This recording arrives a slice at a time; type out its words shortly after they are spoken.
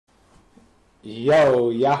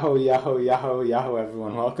Yo, Yahoo, Yahoo, Yahoo, Yahoo,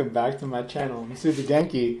 everyone. Welcome back to my channel. I'm Super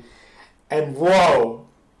GENKI. And whoa,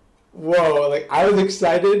 like I was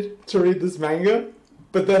excited to read this manga,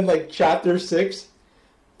 but then like chapter 6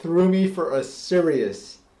 threw me for a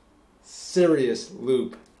serious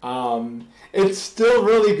loop. It's still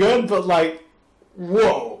really good, but like,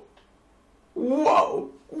 whoa,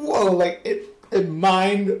 like it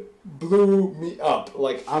mind blew me up.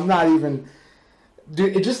 Like I'm not even.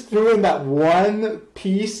 Dude, it just threw in that one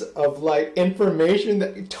piece of like information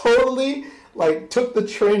that totally like took the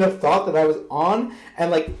train of thought that I was on and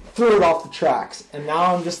like threw it off the tracks. And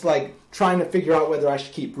now I'm just like trying to figure out whether I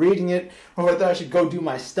should keep reading it or whether I should go do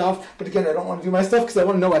my stuff. But again, I don't want to do my stuff because I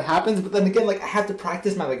want to know what happens. But then again, like I have to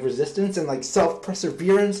practice my like resistance and like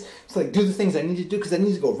self-perseverance to like do the things I need to do because I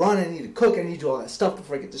need to go run, I need to cook, I need to do all that stuff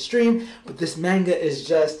before I get to stream. But this manga is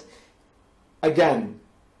just, again,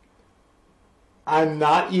 I'm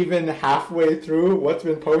not even halfway through what's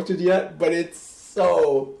been posted yet, but it's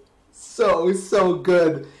so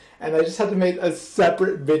good. And I just had to make a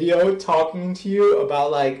separate video talking to you about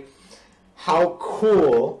like how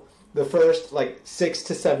cool the first like 6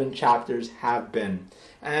 to 7 chapters have been.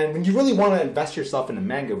 And when you really want to invest yourself in a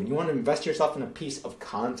manga, when you want to invest yourself in a piece of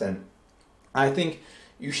content, I think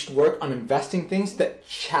you should work on investing things that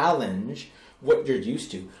challenge what you're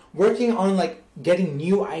used to. Working on like getting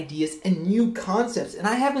new ideas and new concepts. And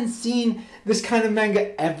I haven't seen this kind of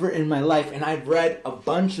manga ever in my life. And I've read a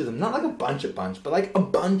bunch of them. Not like a bunch, but like a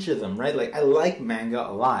bunch of them, right? Like I like manga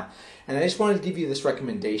a lot. And I just wanted to give you this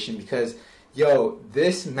recommendation because, yo,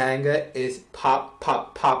 this manga is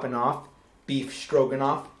popping off beef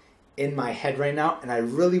stroganoff in my head right now. And I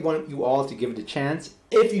really want you all to give it a chance.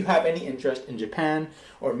 If you have any interest in Japan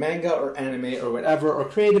or manga or anime or whatever or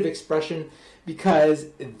creative expression, because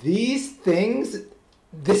these things,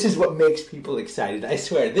 this is what makes people excited. I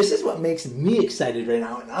swear, this is what makes me excited right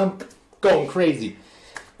now, and I'm going crazy.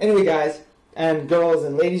 Anyway, guys and girls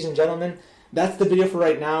and ladies and gentlemen, that's the video for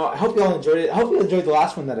right now. I hope you all enjoyed it. I hope you enjoyed the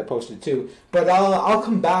last one that I posted too. But I'll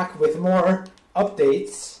come back with more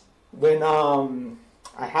updates when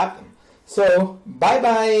I have them. So, bye-bye.